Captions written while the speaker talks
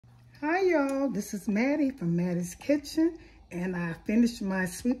Hi y'all, this is Mattie from Mattie's Kitchen, and I finished my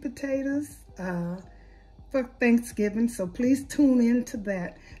sweet potatoes for Thanksgiving, so please tune in to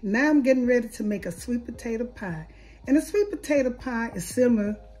that. Now I'm getting ready to make a sweet potato pie, and a sweet potato pie is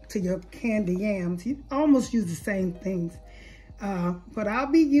similar to your candy yams. You almost use the same things, but I'll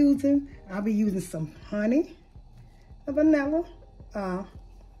be using some honey, vanilla,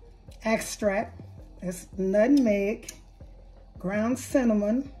 extract, it's nutmeg, ground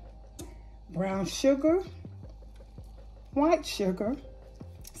cinnamon, brown sugar, white sugar,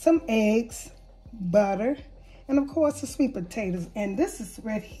 some eggs, butter, and of course the sweet potatoes. And this is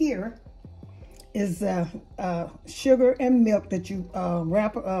right here is sugar and milk that you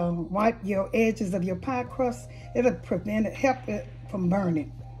wipe your edges of your pie crust. It'll help it from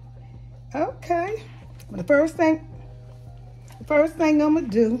burning. Okay, the first thing I'm gonna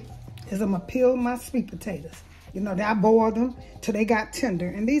do is I'm gonna peel my sweet potatoes. You know, I boil them till they got tender.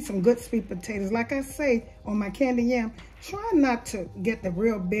 And these some good sweet potatoes. Like I say on my candy yam, try not to get the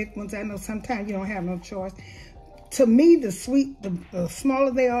real big ones. I know sometimes you don't have no choice. To me, the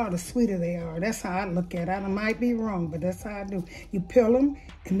smaller they are, the sweeter they are. That's how I look at it. I might be wrong, but that's how I do. You peel them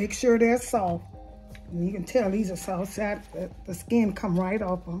and make sure they're soft. And you can tell these are soft. The skin come right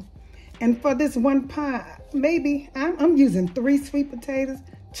off them. And for this one pie, maybe I'm using 3 sweet potatoes.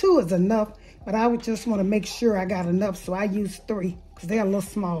 2 is enough. But I would just want to make sure I got enough, so I use 3 because they're a little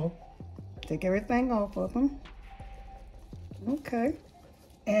small. Take everything off of them. Okay.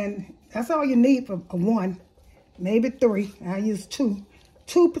 And that's all you need for 1, maybe 3. I use 2.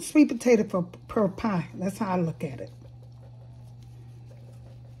 2 sweet potatoes per pie. That's how I look at it.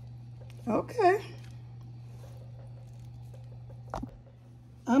 Okay.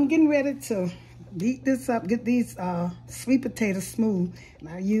 I'm getting ready to beat this up, get these sweet potatoes smooth. And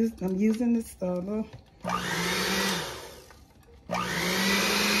I'm using this little. Put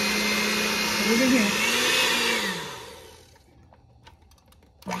it in here.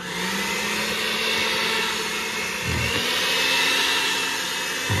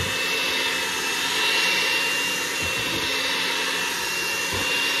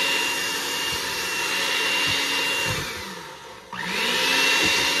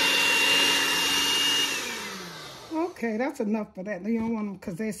 Okay, that's enough for that. You don't want them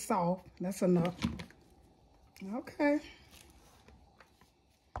because they're soft. That's enough. Okay.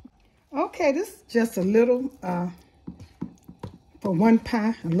 Okay, this is just a little for 1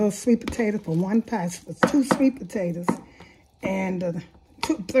 pie, a little sweet potato for 1 pie. It's 2 sweet potatoes and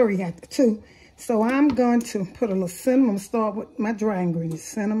 2. So I'm going to put a little cinnamon. I'm going to start with my dry ingredients.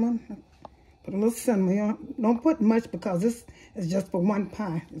 Cinnamon. Put a little cinnamon. You don't put much because this is just for 1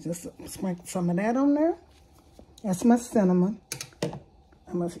 pie. Just sprinkle some of that on there. That's my cinnamon.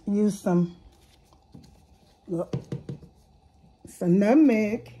 I'm going to use some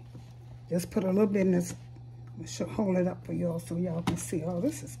nutmeg. Just put a little bit in this. I should hold it up for y'all so y'all can see. Oh,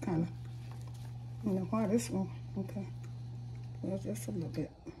 this is kind of, you know why this one? Okay. Well, just a little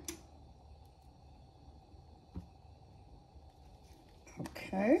bit.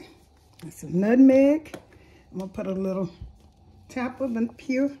 Okay. That's a nutmeg. I'm going to put a little tap of the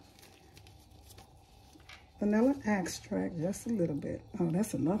pure vanilla extract, just a little bit. Oh,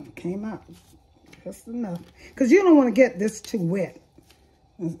 that's enough. It came out. Just enough. Because you don't want to get this too wet.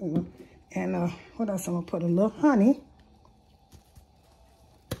 And what else? I'm going to put a little honey.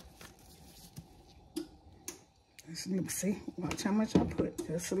 Let's see. Watch how much I put.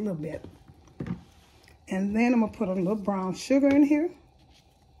 Just a little bit. And then I'm going to put a little brown sugar in here.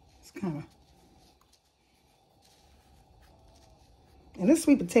 It's kind of. And this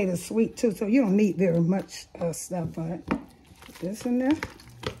sweet potato is sweet too, so you don't need very much stuff on it. Put this in there.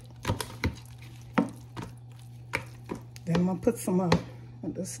 Then I'm going to put some of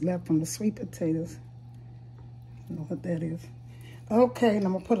this left from the sweet potatoes. I don't know what that is. Okay, and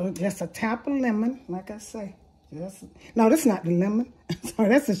I'm going to put just a tap of lemon, like I say. No, that's not the lemon. Sorry,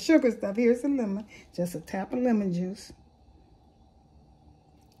 that's the sugar stuff. Here's the lemon. Just a tap of lemon juice.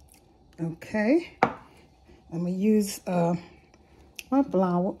 Okay. I'm going to use my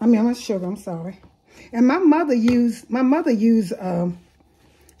flour, my sugar, I'm sorry. And my mother used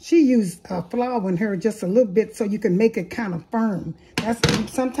she used flour in her just a little bit so you can make it kind of firm.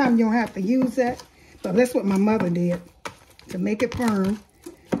 Sometimes you don't have to use that, but that's what my mother did to make it firm.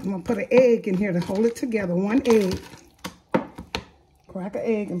 I'm gonna put an egg in here to hold it together. 1 egg. Crack an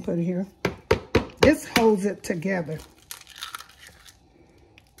egg and put it here. This holds it together.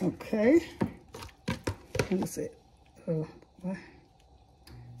 Okay. And that's it. Okay.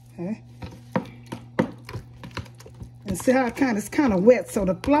 And see how it's kind of wet, so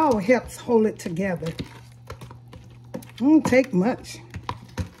the flour helps hold it together. It won't take much.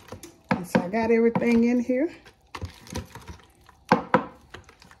 got everything in here. Put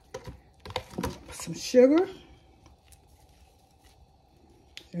some sugar.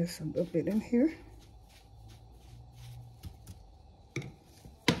 There's a little bit in here.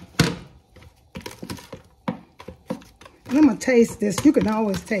 And I'm going to taste this. You can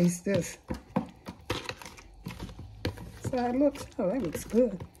always taste this. So it looks, oh, that looks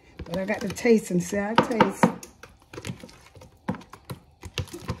good. But I got to taste and see how it tastes.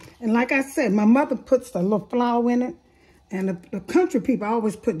 And like I said, my mother puts a little flour in it. And the country people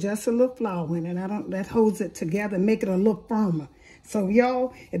always put just a little flour in it. That holds it together and make it a little firmer. So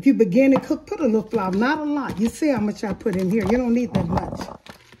y'all, if you begin to cook, put a little flour, not a lot. You see how much I put in here. You don't need that much.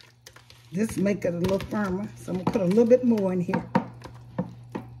 Just make it a little firmer. So I'm going to put a little bit more in here.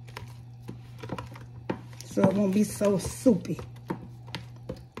 So it won't be so soupy.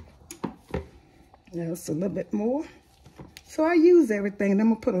 Now it's a little bit more. So I use everything, and I'm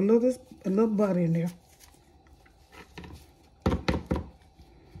going to put a little butter in there.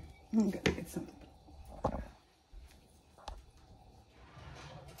 I'm going to get some.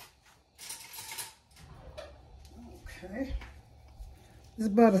 Okay. This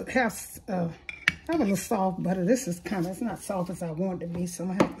butter has I have a little soft butter. This is it's not soft as I want it to be, so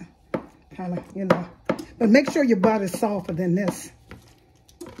I'm going to have to kind of, you know. But make sure your butter is softer than this.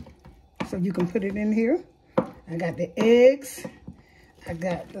 So you can put it in here. I got the eggs. I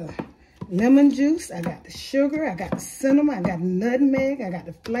got the lemon juice. I got the sugar. I got the cinnamon. I got nutmeg. I got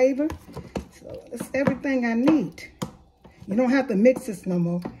the flavor. So that's everything I need. You don't have to mix this no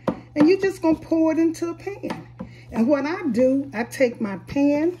more. And you're just going to pour it into a pan. And what I do, I take my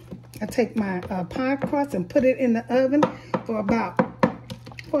pan, I take my pie crust and put it in the oven for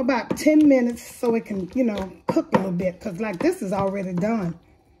about 10 minutes so it can, you know, cook a little bit. Because like this is already done.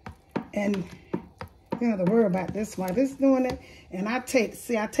 And you don't have to worry about this while this is doing it. And I take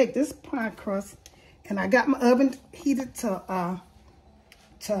this pie crust and I got my oven heated to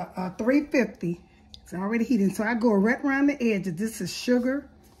 350. It's already heated. So I go right around the edges. This is sugar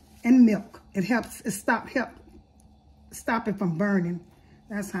and milk. It helps stop it from burning.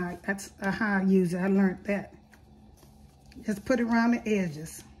 That's how I use it. I learned that. Just put it around the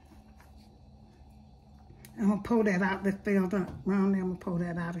edges. I'm gonna pull that out that fell around there. I'm gonna pull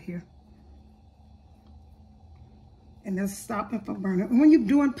that out of here. And that's stop it from burning. And when you're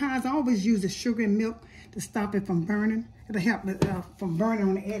doing pies, I always use the sugar and milk to stop it from burning. It'll help it from burning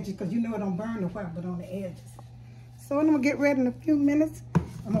on the edges, because you know it don't burn the white, but on the edges. So I'm gonna get ready in a few minutes.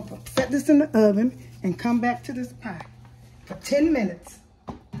 I'm gonna set this in the oven and come back to this pie for 10 minutes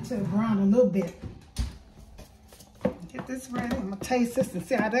to brown a little bit. Get this ready. I'm gonna taste this and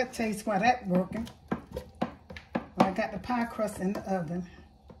see how that tastes while that's working. Well, I got the pie crust in the oven.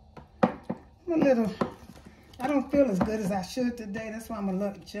 I don't feel as good as I should today. That's why I'm a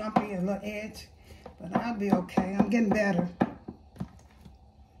little jumpy, a little edge. But I'll be okay. I'm getting better.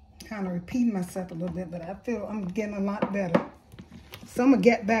 Kind of repeating myself a little bit, but I feel I'm getting a lot better. So I'm going to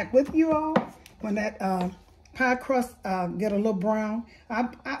get back with you all when that pie crust get a little brown. I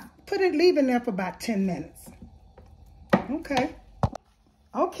leave it there for about 10 minutes. Okay.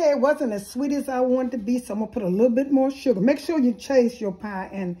 Okay, it wasn't as sweet as I wanted to be, so I'm going to put a little bit more sugar. Make sure you taste your pie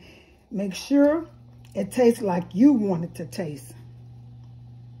and make sure it tastes like you want it to taste.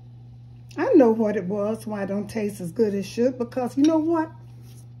 I know what it was, why it don't taste as good as it should, because you know what?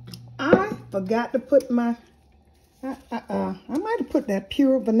 I forgot to put my, I might have put that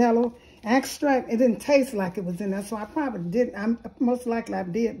pure vanilla extract. It didn't taste like it was in there, so I probably didn't. Most likely I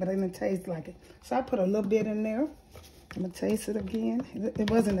did, but it didn't taste like it. So I put a little bit in there. I'm going to taste it again. It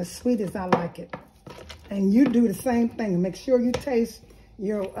wasn't as sweet as I like it. And you do the same thing. Make sure you taste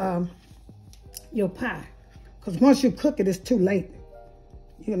your pie. Because once you cook it, it's too late.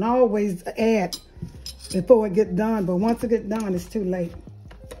 You can always add before it gets done, but once it gets done, it's too late.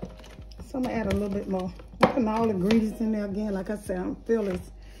 So I'm going to add a little bit more. I'm putting all the ingredients in there again. Like I said, I don't feel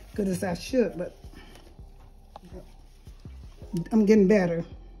as good as I should, but I'm getting better.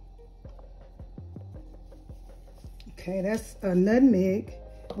 Okay, that's a nutmeg.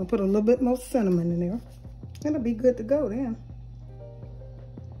 I'm going to put a little bit more cinnamon in there. It'll be good to go then.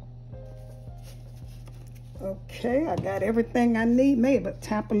 Okay, I got everything I need. Maybe a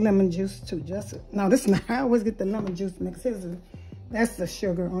tap of lemon juice too. No, this is not. I always get the lemon juice mix. That's the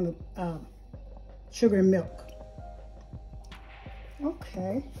sugar on the sugar and milk.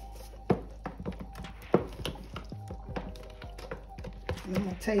 Okay. I'm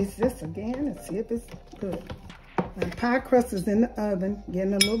gonna taste this again and see if it's good. My pie crust is in the oven,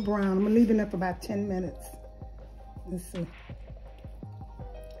 getting a little brown. I'm gonna leave it up for about 10 minutes. Let's see.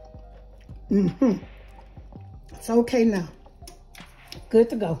 It's okay now. Good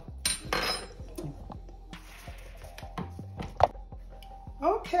to go.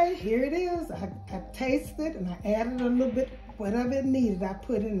 Okay, here it is. I tasted and I added a little bit, whatever it needed, I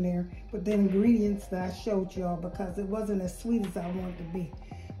put in there with the ingredients that I showed y'all because it wasn't as sweet as I wanted to be.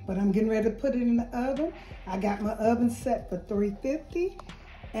 But I'm getting ready to put it in the oven. I got my oven set for 350,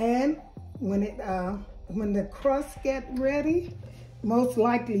 and when the crust get ready, most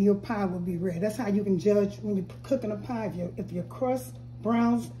likely your pie will be ready. That's how you can judge when you're cooking a pie. If your crust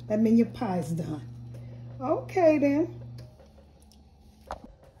browns, that means your pie is done. Okay then.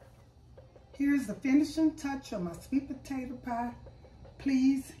 Here's the finishing touch on my sweet potato pie.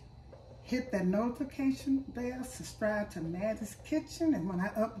 Please hit that notification bell, subscribe to Mattie's Kitchen, and when I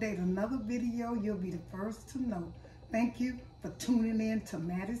update another video, you'll be the first to know. Thank you for tuning in to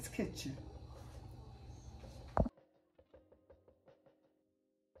Mattie's Kitchen.